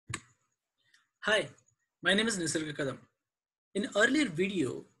Hi, my name is Nisarga Kadam. In earlier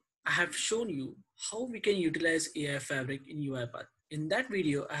video, I have shown you how we can utilize AI Fabric in UiPath. In that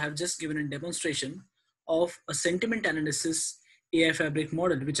video, I have just given a demonstration of a sentiment analysis AI Fabric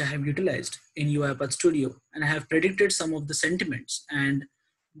model which I have utilized in UiPath Studio, and I have predicted some of the sentiments and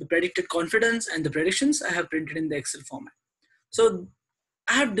the predicted confidence and the predictions I have printed in the Excel format. So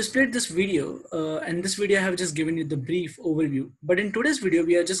I have displayed this video and this video I have just given you the brief overview, but in today's video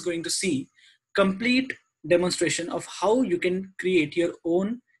we are just going to see complete demonstration of how you can create your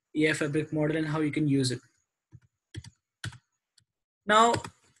own AI Fabric model and how you can use it. Now,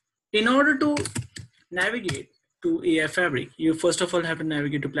 in order to navigate to AI Fabric, you first of all have to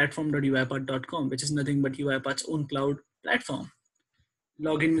navigate to platform.uipath.com, which is nothing but UiPath's own cloud platform.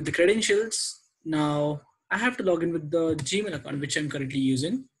 Log in with the credentials. Now, I have to log in with the Gmail account, which I'm currently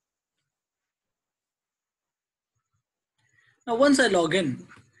using. Now, once I log in,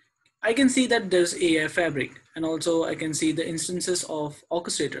 I can see that there's AI Fabric, and also I can see the instances of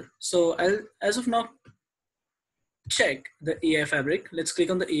Orchestrator. So I'll, as of now, check the AI Fabric. Let's click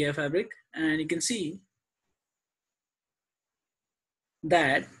on the AI Fabric, and you can see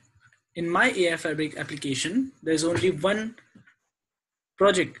that in my AI Fabric application, there's only one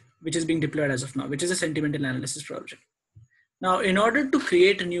project which is being deployed as of now, which is a sentimental analysis project. Now, in order to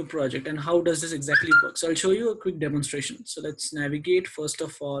create a new project, and how does this exactly work? So I'll show you a quick demonstration. So let's navigate first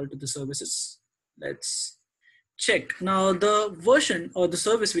of all to the services. Let's check. Now the version or the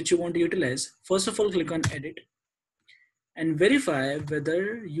service which you want to utilize, first of all, click on edit and verify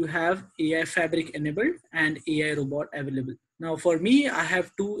whether you have AI Fabric enabled and AI robot available. Now for me, I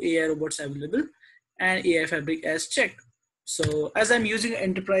have two AI robots available and AI Fabric as checked. So as I'm using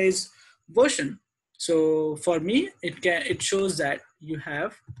enterprise version, so for me, it shows that you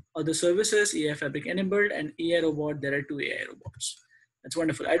have other services, AI Fabric enabled and AI robot, there are two AI robots. That's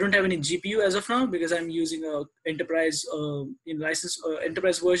wonderful. I don't have any GPU as of now because I'm using a enterprise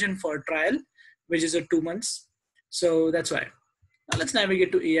enterprise version for trial, which is a 2 months. So that's why. Now let's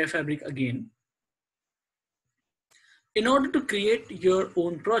navigate to AI Fabric again. In order to create your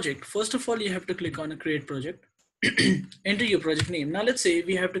own project, first of all, you have to click on a create project, enter your project name. Now let's say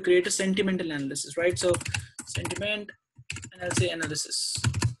we have to create a sentimental analysis, right? So sentiment, and I'll say analysis,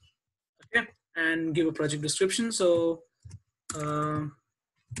 okay? And give a project description. So to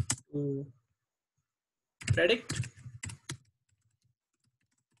predict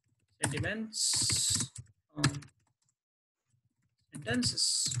sentiments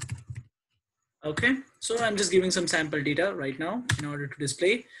sentences. Okay, so I'm just giving some sample data right now in order to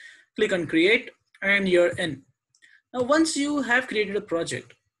display. Click on create and you're in. Now, once you have created a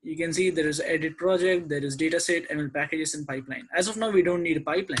project, you can see there is edit project, there is dataset, ML packages, and pipeline. As of now, we don't need a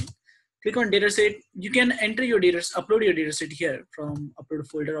pipeline. Click on dataset. You can enter your data, upload your dataset here from upload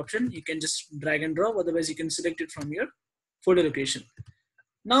folder option. You can just drag and drop. Otherwise, you can select it from your folder location.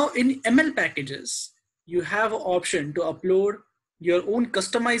 Now, in ML packages, you have an option to upload your own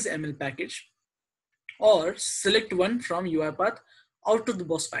customized ML package or select one from UiPath out of the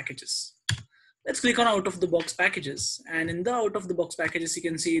box packages. Let's click on out of the box packages, and in the out of the box packages you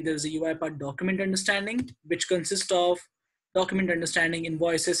can see there's a UiPath document understanding, which consists of document understanding,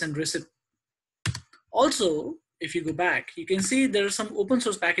 invoices, and receipt. Also, if you go back, you can see there are some open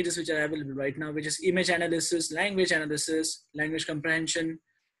source packages which are available right now, which is image analysis, language comprehension,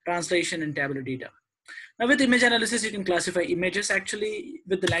 translation, and tabular data. Now with image analysis, you can classify images. Actually,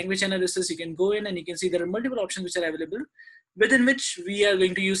 with the language analysis, you can go in and you can see there are multiple options which are available, within which we are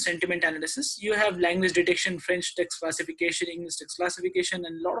going to use sentiment analysis. You have language detection, French text classification, English text classification,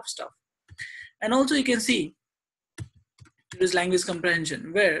 and a lot of stuff. And also you can see there is language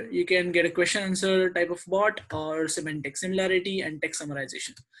comprehension, where you can get a question answer type of bot or semantic similarity and text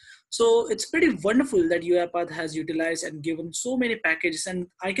summarization. So it's pretty wonderful that UiPath has utilized and given so many packages, and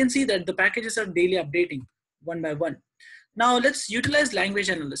I can see that the packages are daily updating one by one. Now let's utilize language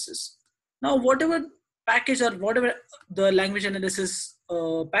analysis. Now whatever package or whatever the language analysis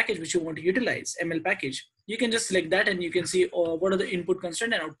package which you want to utilize, ML package, you can just select that and you can see what are the input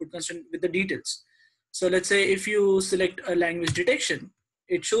constraint and output constraint with the details. So let's say if you select a language detection,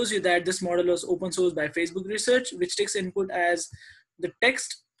 it shows you that this model was open sourced by Facebook Research, which takes input as the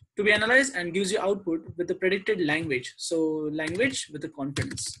text to be analyzed and gives you output with the predicted language. So language with the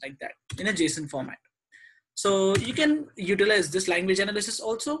confidence, like that, in a JSON format. So you can utilize this language analysis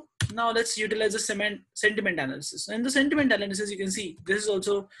also. Now let's utilize the sentiment analysis. In the sentiment analysis, you can see this is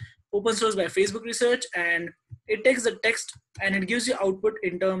also open source by Facebook Research, and it takes the text and it gives you output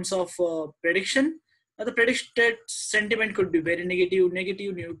in terms of prediction. Now the predicted sentiment could be very negative,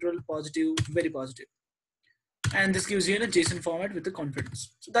 neutral, positive, very positive. And this gives you in a JSON format with the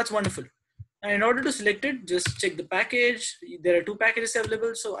confidence. So that's wonderful. Now, in order to select it, just check the package. There are two packages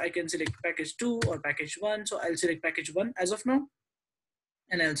available, so I can select package 2 or package 1. So I'll select package 1 as of now,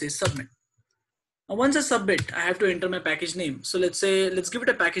 and I'll say submit. Now, once I submit, I have to enter my package name. So let's give it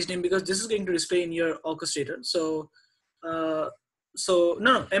a package name because this is going to display in your orchestrator. Uh,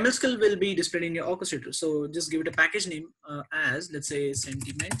 no, ML skill will be displayed in your orchestrator. So just give it a package name as, let's say,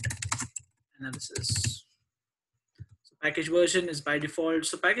 sentiment analysis. So package version is by default.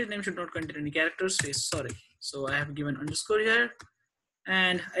 So package name should not contain any characters. Space, sorry. So I have given underscore here,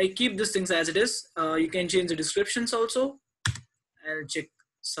 and I keep these things as it is. You can change the descriptions also. I'll check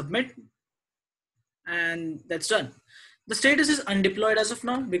submit, and that's done. The status is undeployed as of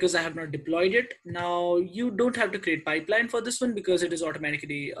now because I have not deployed it. Now you don't have to create pipeline for this one because it is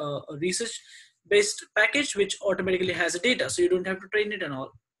automatically a research based package which automatically has a data. So you don't have to train it and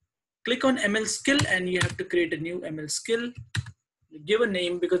all. Click on ML skill and you have to create a new ML skill. Give a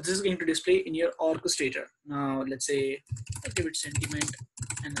name because this is going to display in your orchestrator. Now let's say I'll give it sentiment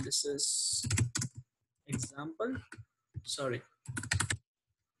analysis example. Sorry.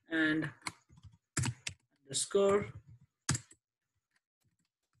 And underscore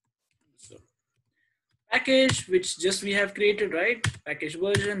package which just we have created, right? Package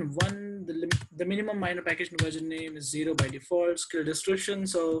version 1, the minimum minor package version name is 0 by default. Skill description,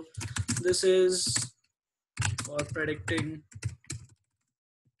 so this is for predicting.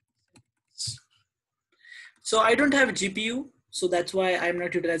 So I don't have GPU, so that's why I'm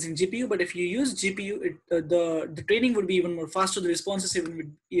not utilizing GPU. But if you use GPU, the training would be even more faster. The responses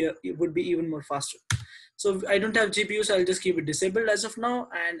would be even more faster. So I don't have GPU, so I'll just keep it disabled as of now.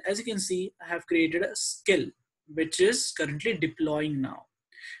 And as you can see, I have created a skill, which is currently deploying now.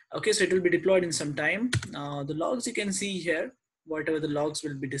 Okay, so it will be deployed in some time. The logs you can see here, whatever the logs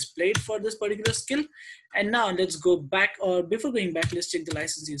will be displayed for this particular skill. And now let's go back, or before going back, let's check the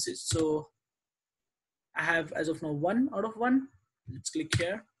license usage. So I have as of now 1 out of 1. Let's click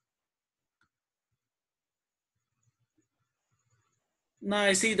here. Now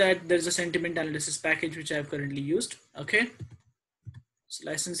I see that there's a sentiment analysis package which I have currently used. Okay. So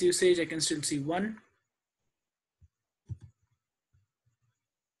license usage, I can still see 1.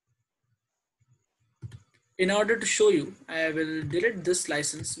 In order to show you, I will delete this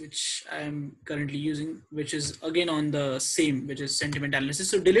license which I am currently using, which is again on the same, which is sentiment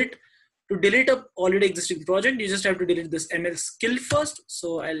analysis. So to delete a already existing project, you just have to delete this ML skill first.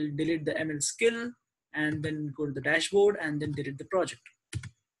 So I'll delete the ML skill and then go to the dashboard and then delete the project.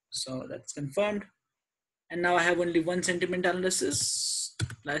 So that's confirmed. And now I have only one sentiment analysis,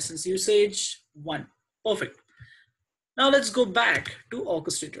 license usage 1. Perfect. Now let's go back to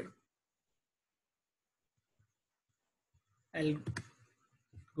orchestrator. I'll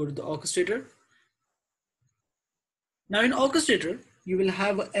go to the orchestrator. Now in orchestrator, you will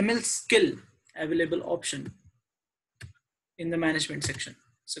have a ML skill available option in the management section.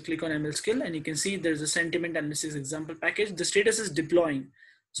 So click on ML skill and you can see there's a sentiment analysis example package. The status is deploying.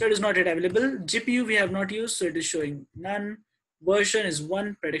 So it is not yet available. GPU we have not used, so it is showing none. Version is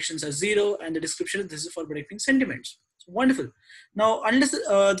 1, predictions are 0, and the description is this is for predicting sentiments. So wonderful. Now, unless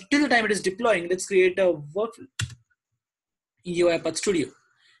till the time it is deploying, let's create a workflow in UiPath Studio.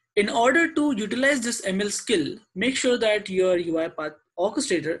 In order to utilize this ML skill, make sure that your UiPath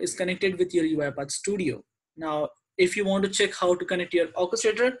orchestrator is connected with your UiPath Studio. Now, if you want to check how to connect your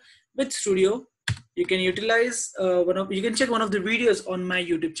orchestrator with Studio, you can utilize you can check one of the videos on my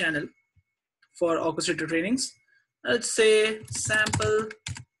YouTube channel for orchestrator trainings. Let's say sample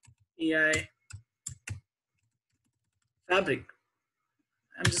AI Fabric.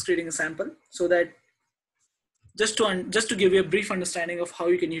 I'm just creating a sample so that just to give you a brief understanding of how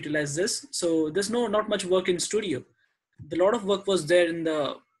you can utilize this. So there's not much work in Studio. A lot of work was there in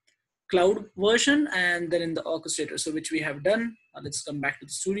the cloud version and then in the orchestrator, so which we have done. Let's come back to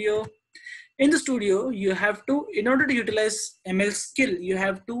the Studio. In the Studio, you have to, in order to utilize ML skill, you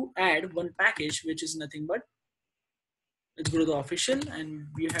have to add one package, which is nothing but, let's go to the official and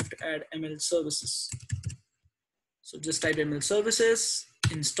you have to add ML services. So just type ML services,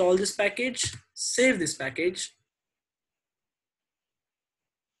 install this package, save this package.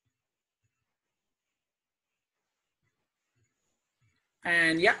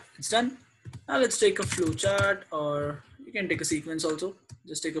 And yeah, it's done. Now let's take a flow chart, or you can take a sequence also.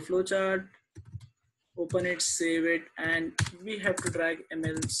 Just take a flow chart, open it, save it, and we have to drag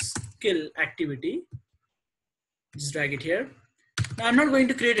ML skill activity. Just drag it here. Now I'm not going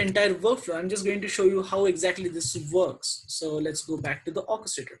to create entire workflow. I'm just going to show you how exactly this works. So let's go back to the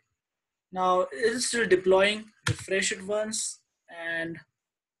orchestrator. Now it is still deploying. Refresh it once, and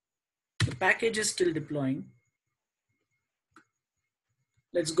the package is still deploying.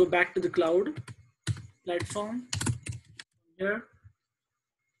 Let's go back to the cloud platform here.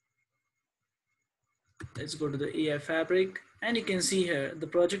 Let's go to the AI Fabric, and you can see here the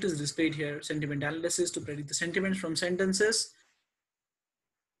project is displayed here. Sentiment analysis to predict the sentiments from sentences.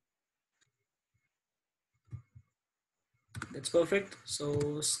 That's perfect.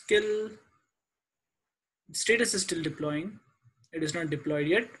 So skill status is still deploying. It is not deployed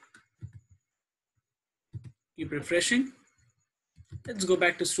yet. Keep refreshing. Let's go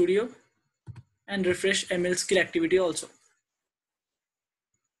back to studio and refresh ML skill activity also.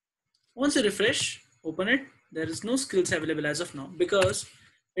 Once you refresh, open it, there is no skills available as of now because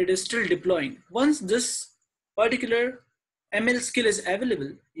it is still deploying. Once this particular ML skill is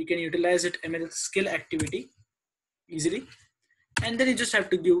available, you can utilize it ML skill activity easily, and then you just have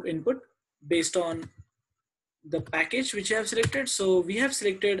to give input based on the package which you have selected. So we have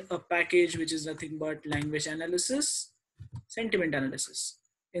selected a package which is nothing but language analysis, sentiment analysis.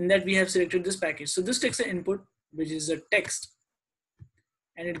 In that we have selected this package. So this takes an input which is a text,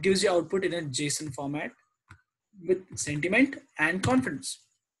 and it gives you output in a JSON format with sentiment and confidence.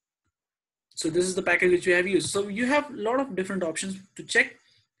 So this is the package which we have used. So you have a lot of different options to check: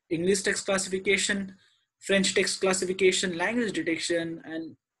 English text classification, French text classification, language detection,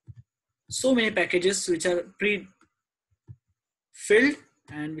 and so many packages which are pre-filled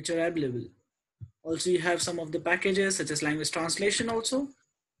and which are available. Also, you have some of the packages such as language translation also.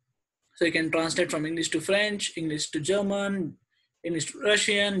 So you can translate from English to French, English to German, English to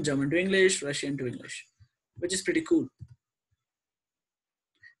Russian, German to English, Russian to English, which is pretty cool.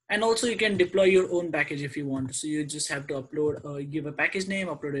 And also you can deploy your own package if you want. So you just have to upload, give a package name,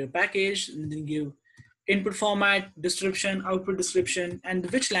 upload your package, and then give input format, description, output description, and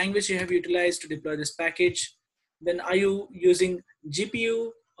which language you have utilized to deploy this package. Then are you using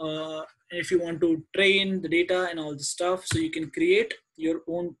GPU? If you want to train the data and all the stuff, so you can create your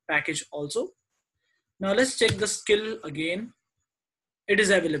own package also. Now let's check the skill again. It is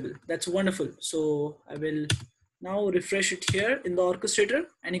available. That's wonderful. So I will now refresh it here in the orchestrator,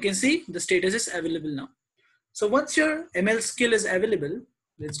 and you can see the status is available now. So once your ML skill is available,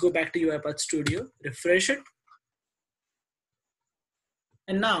 let's go back to UiPath Studio, refresh it.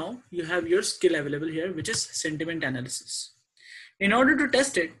 And now you have your skill available here, which is sentiment analysis. In order to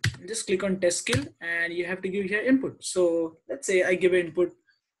test it, just click on test skill and you have to give here input. So let's say I give input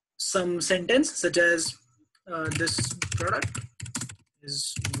some sentence such as this product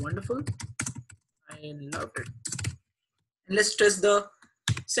is wonderful. I loved it. And let's test the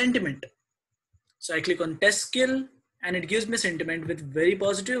sentiment. So I click on test skill and it gives me sentiment with very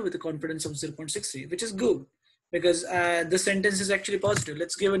positive with a confidence of 0.63, which is good because the sentence is actually positive.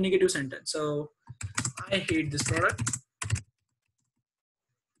 Let's give a negative sentence. So I hate this product.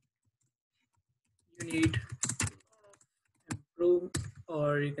 You need improve,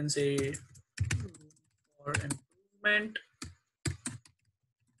 or you can say for improvement.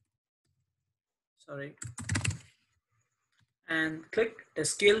 Sorry. And click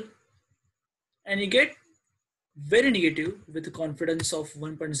test skill and you get very negative with a confidence of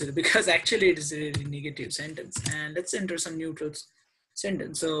 1.0 because actually it is a really negative sentence. And let's enter some neutral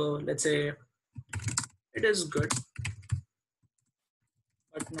sentence. So let's say it is good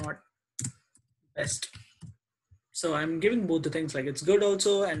but not best. So I'm giving both the things, like it's good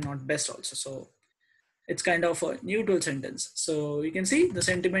also and not best also. So it's kind of a neutral sentence. So you can see the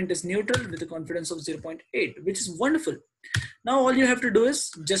sentiment is neutral with a confidence of 0.8, which is wonderful. Now all you have to do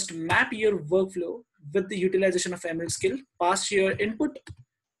is just map your workflow with the utilization of ML skill, pass your input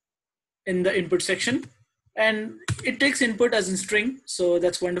in the input section, and it takes input as in string. So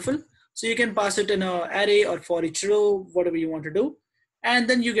that's wonderful. So you can pass it in an array or for each row, whatever you want to do. And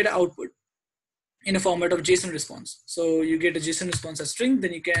then you get an output in a format of JSON response. So you get a JSON response as string,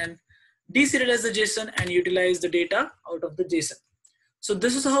 then you can deserialize the JSON and utilize the data out of the JSON. So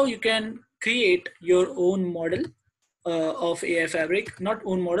this is how you can create your own model of AI Fabric, not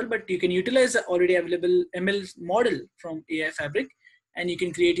own model, but you can utilize the already available ML model from AI Fabric and you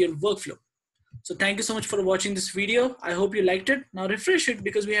can create your workflow. So thank you so much for watching this video. I hope you liked it. Now refresh it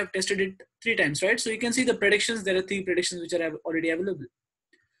because we have tested it 3 times, right? So you can see the predictions. There are 3 predictions which are already available.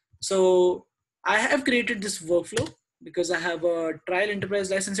 So I have created this workflow because I have a trial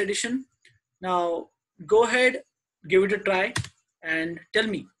enterprise license edition. Now go ahead, give it a try and tell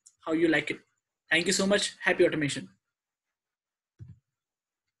me how you like it. Thank you so much. Happy automation.